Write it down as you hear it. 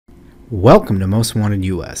Welcome to Most Wanted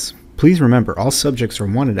US. Please remember all subjects are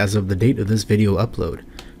wanted as of the date of this video upload.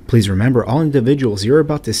 Please remember all individuals you're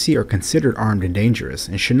about to see are considered armed and dangerous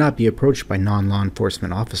and should not be approached by non-law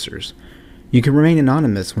enforcement officers. You can remain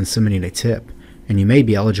anonymous when submitting a tip, and you may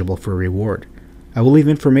be eligible for a reward. I will leave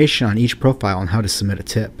information on each profile on how to submit a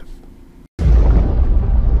tip.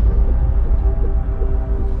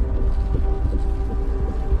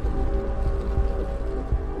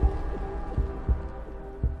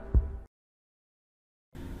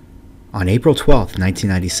 On April 12,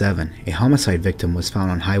 1997, a homicide victim was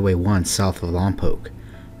found on Highway 1 south of Lompoc.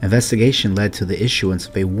 Investigation led to the issuance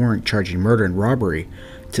of a warrant charging murder and robbery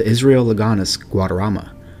to Israel Laganas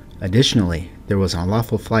Guadarrama. Additionally, there was an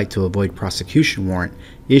unlawful flight to avoid prosecution warrant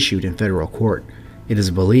issued in federal court. It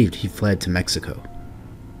is believed he fled to Mexico.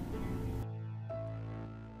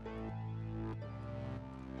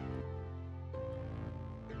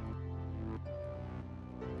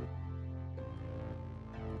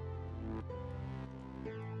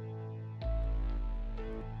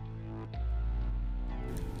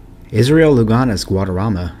 Israel Laganas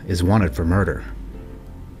Guadarrama is wanted for murder.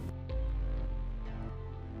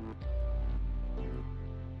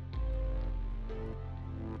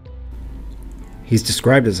 He's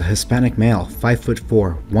described as a Hispanic male,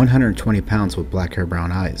 5'4", 120 pounds with black hair,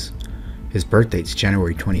 brown eyes. His birth date's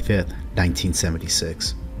January 25th,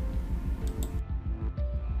 1976.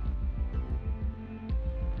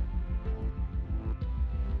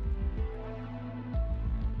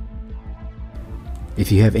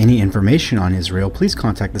 If you have any information on Israel, please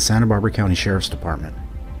contact the Santa Barbara County Sheriff's Department.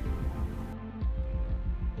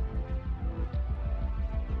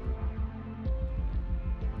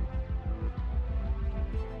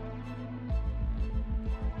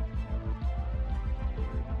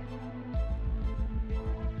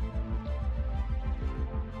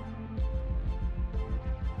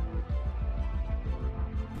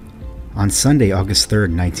 On Sunday, August 3,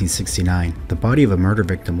 1969, the body of a murder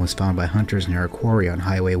victim was found by hunters near a quarry on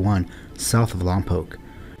Highway 1 south of Lompoc.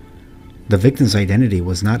 The victim's identity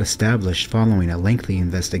was not established following a lengthy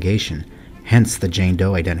investigation, hence the Jane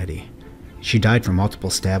Doe identity. She died from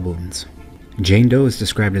multiple stab wounds. Jane Doe is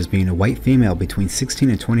described as being a white female between 16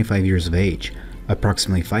 and 25 years of age,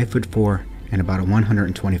 approximately 5'4" and about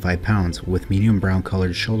 125 pounds, with medium brown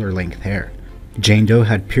colored shoulder-length hair. Jane Doe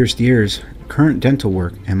had pierced ears, current dental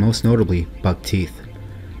work, and most notably, buck teeth.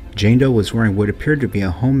 Jane Doe was wearing what appeared to be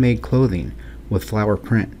a homemade clothing with flower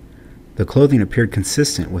print. The clothing appeared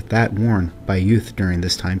consistent with that worn by youth during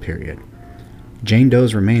this time period. Jane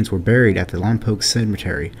Doe's remains were buried at the Lompoc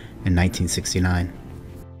Cemetery in 1969.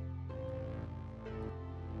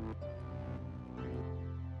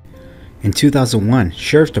 In 2001,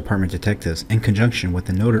 Sheriff's Department detectives, in conjunction with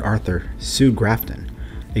the noted author Sue Grafton,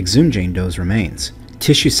 exhumed Jane Doe's remains.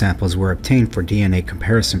 Tissue samples were obtained for DNA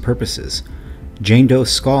comparison purposes. Jane Doe's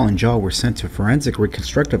skull and jaw were sent to forensic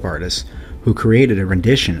reconstructive artists who created a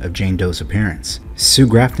rendition of Jane Doe's appearance. Sue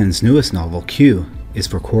Grafton's newest novel, Q, is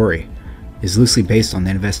for Quarry, is loosely based on the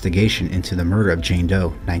investigation into the murder of Jane Doe,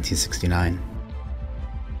 1969.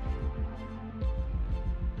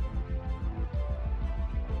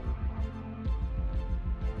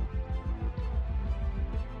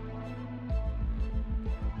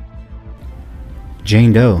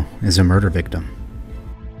 Jane Doe is a murder victim.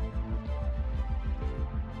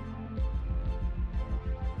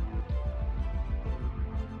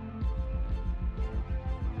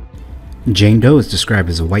 Jane Doe is described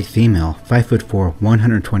as a white female, 5'4",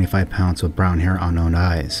 125 pounds with brown hair, unknown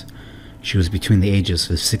eyes. She was between the ages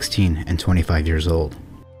of 16 and 25 years old.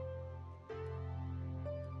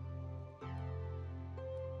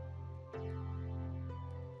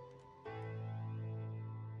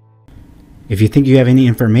 If you think you have any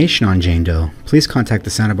information on Jane Doe, please contact the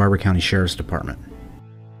Santa Barbara County Sheriff's Department.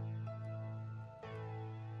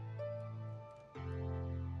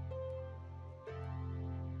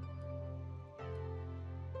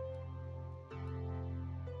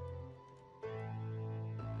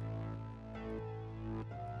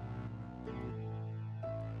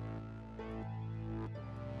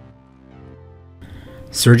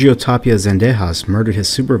 Sergio Tapia Zendejas murdered his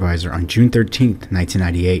supervisor on June 13,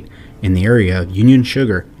 1998, in the area of Union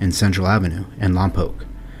Sugar and Central Avenue in Lompoc.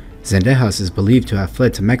 Zendejas is believed to have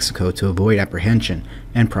fled to Mexico to avoid apprehension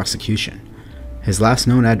and prosecution. His last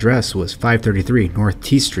known address was 533 North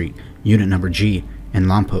T Street, Unit Number G, in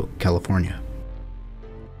Lompoc, California.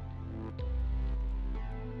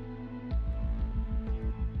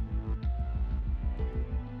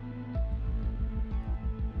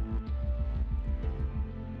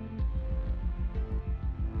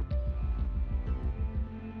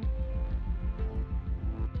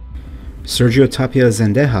 Sergio Tapia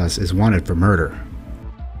Zendejas is wanted for murder.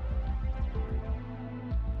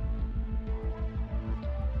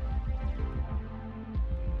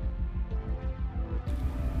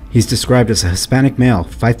 He's described as a Hispanic male,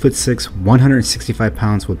 5'6", 165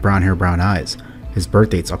 pounds with brown hair, brown eyes. His birth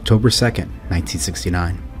date's October 2nd,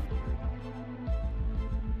 1969.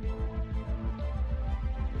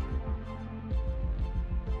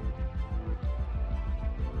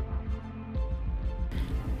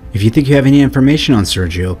 If you think you have any information on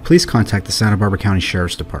Sergio, please contact the Santa Barbara County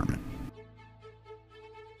Sheriff's Department.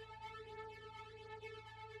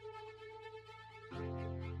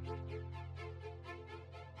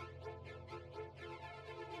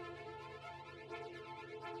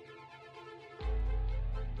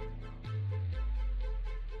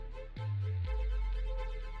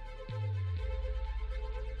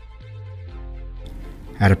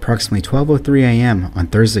 At approximately 12:03 a.m. on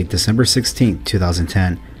Thursday, December 16,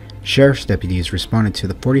 2010, Sheriff's deputies responded to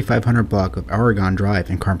the 4500 block of Oregon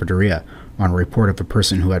Drive in Carpinteria on a report of a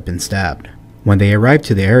person who had been stabbed. When they arrived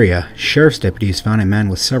to the area, Sheriff's deputies found a man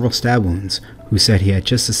with several stab wounds who said he had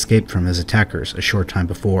just escaped from his attackers a short time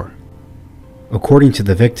before. According to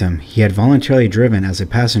the victim, he had voluntarily driven as a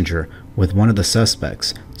passenger with one of the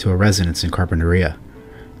suspects to a residence in Carpinteria.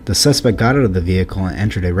 The suspect got out of the vehicle and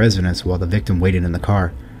entered a residence while the victim waited in the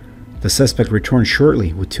car. The suspect returned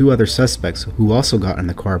shortly with two other suspects who also got in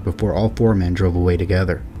the car before all four men drove away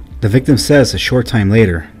together. The victim says a short time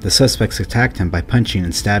later, the suspects attacked him by punching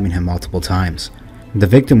and stabbing him multiple times. The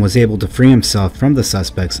victim was able to free himself from the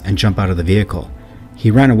suspects and jump out of the vehicle. He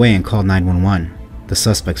ran away and called 911. The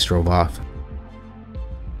suspects drove off.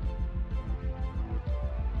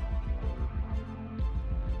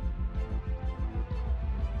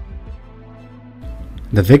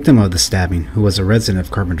 The victim of the stabbing, who was a resident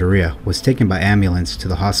of Carpinteria, was taken by ambulance to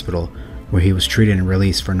the hospital where he was treated and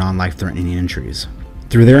released for non-life-threatening injuries.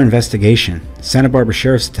 Through their investigation, Santa Barbara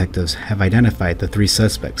Sheriff's detectives have identified the three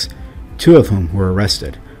suspects, two of whom were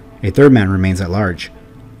arrested. A third man remains at large.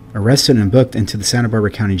 Arrested and booked into the Santa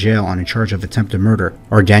Barbara County Jail on a charge of attempted murder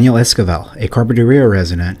are Daniel Esquivel, a Carpinteria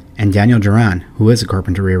resident, and Daniel Duran, who is a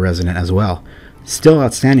Carpinteria resident as well. Still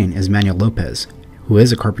outstanding is Manuel Lopez, who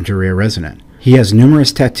is a Carpinteria resident. He has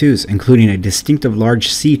numerous tattoos, including a distinctive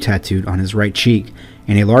large C tattooed on his right cheek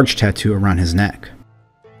and a large tattoo around his neck.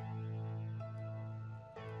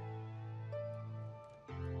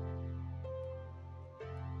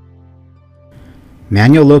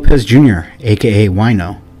 Manuel Lopez Jr., aka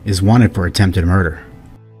Wino, is wanted for attempted murder.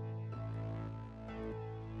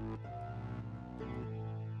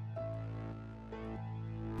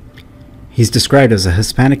 He's described as a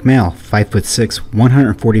Hispanic male, 5'6",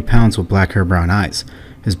 140 pounds with black hair, brown eyes.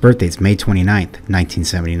 His birthday's May 29,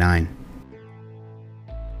 1979.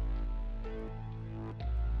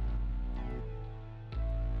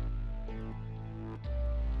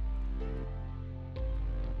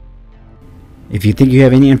 If you think you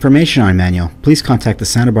have any information on Manuel, please contact the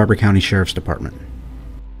Santa Barbara County Sheriff's Department.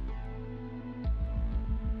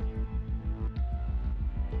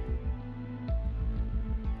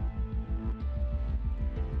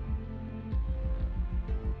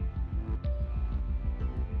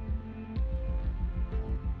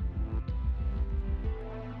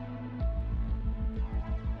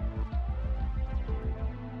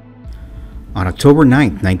 On October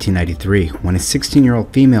 9, 1993, when a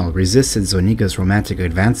 16-year-old female resisted Zuniga's romantic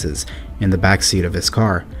advances in the backseat of his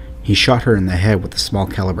car, he shot her in the head with a small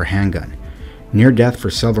caliber handgun. Near death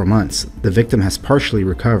for several months, the victim has partially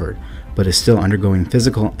recovered, but is still undergoing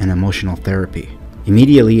physical and emotional therapy.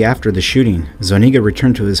 Immediately after the shooting, Zuniga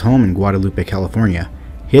returned to his home in Guadalupe, California,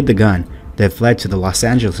 hid the gun, then fled to the Los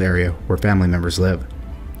Angeles area where family members live.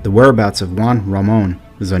 The whereabouts of Juan Ramon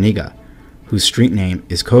Zuniga, whose street name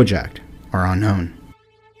is Kojak, are unknown.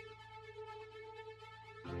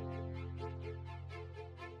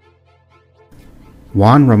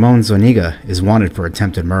 Juan Ramon Zuniga is wanted for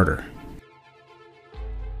attempted murder.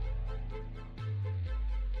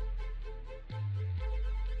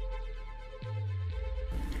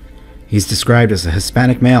 He's described as a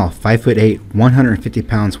Hispanic male, 5'8", 150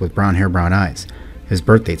 pounds with brown hair, brown eyes. His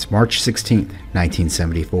birthdate's March 16,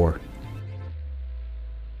 1974.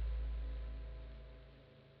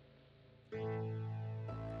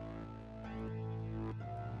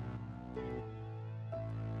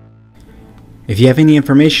 If you have any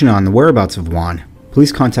information on the whereabouts of Juan,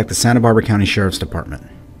 please contact the Santa Barbara County Sheriff's Department.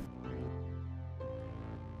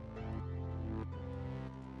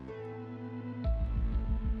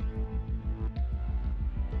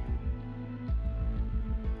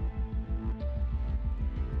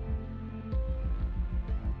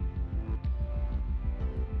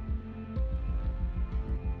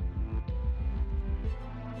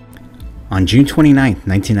 On June 29,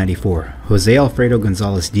 1994, Jose Alfredo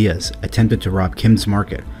Gonzalez Diaz attempted to rob Kim's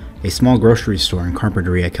Market, a small grocery store in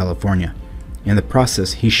Carpinteria, California. In the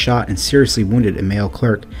process, he shot and seriously wounded a male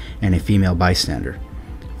clerk and a female bystander.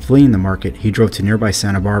 Fleeing the market, he drove to nearby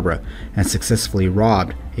Santa Barbara and successfully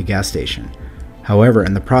robbed a gas station. However,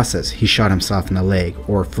 in the process, he shot himself in the leg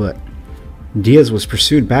or foot. Diaz was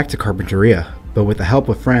pursued back to Carpinteria, but with the help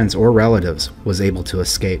of friends or relatives, was able to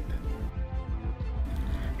escape.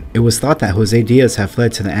 It was thought that Jose Diaz had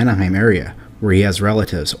fled to the Anaheim area, where he has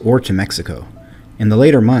relatives, or to Mexico. In the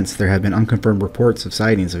later months, there have been unconfirmed reports of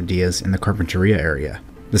sightings of Diaz in the Carpinteria area.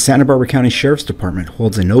 The Santa Barbara County Sheriff's Department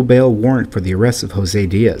holds a no-bail warrant for the arrest of Jose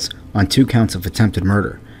Diaz on 2 counts of attempted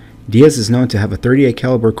murder. Diaz is known to have a .38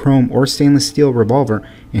 caliber chrome or stainless steel revolver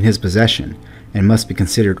in his possession and must be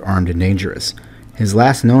considered armed and dangerous. His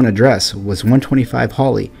last known address was 125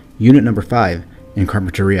 Hawley, Unit Number 5, in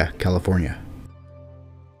Carpinteria, California.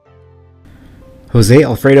 Jose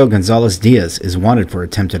Alfredo Gonzalez Diaz is wanted for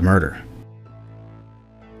attempted murder.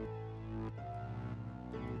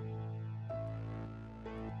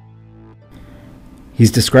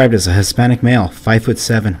 He's described as a Hispanic male,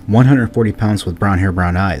 5'7", 140 pounds with brown hair,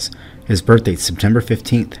 brown eyes. His birthday is September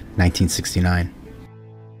 15, 1969.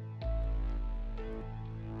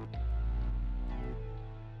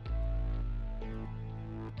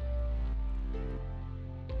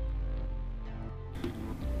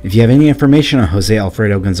 If you have any information on Jose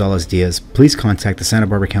Alfredo Gonzalez Diaz, please contact the Santa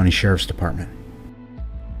Barbara County Sheriff's Department.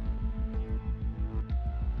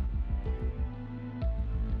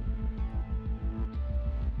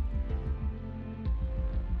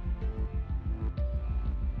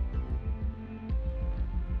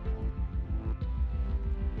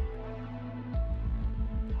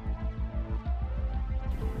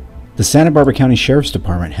 The Santa Barbara County Sheriff's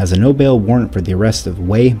Department has a no-bail warrant for the arrest of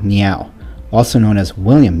Wei Miao, also known as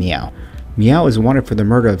William Miao. Miao is wanted for the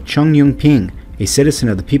murder of Cheng Yunping, a citizen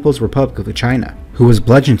of the People's Republic of China, who was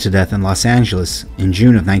bludgeoned to death in Los Angeles in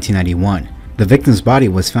June of 1991. The victim's body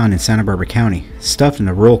was found in Santa Barbara County, stuffed in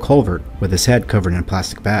a rural culvert with his head covered in a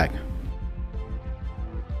plastic bag.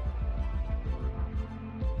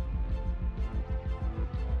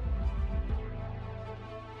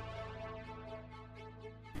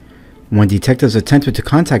 When detectives attempted to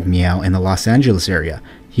contact Miao in the Los Angeles area,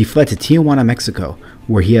 he fled to Tijuana, Mexico,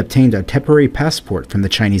 where he obtained a temporary passport from the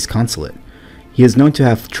Chinese consulate. He is known to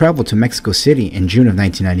have traveled to Mexico City in June of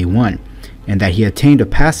 1991, and that he obtained a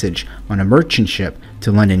passage on a merchant ship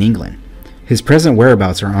to London, England. His present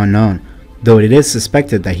whereabouts are unknown, though it is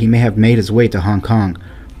suspected that he may have made his way to Hong Kong,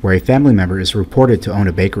 where a family member is reported to own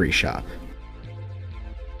a bakery shop.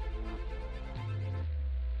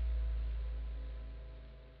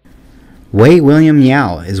 Wei William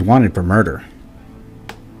Miao is wanted for murder.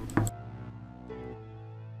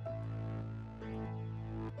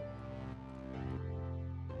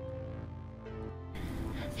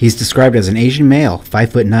 He's described as an Asian male,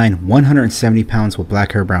 5'9", 170 pounds with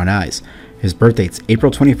black hair, brown eyes. His birth date's April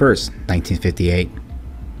 21st, 1958.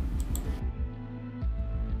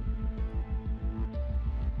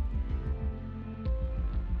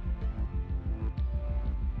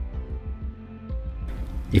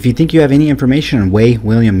 If you think you have any information on Wei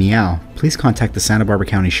William Miao, please contact the Santa Barbara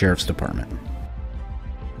County Sheriff's Department.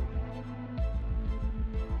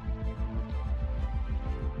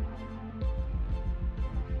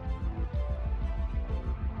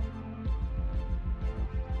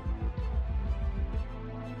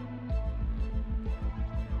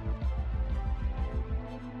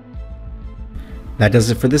 That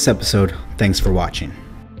does it for this episode. Thanks for watching.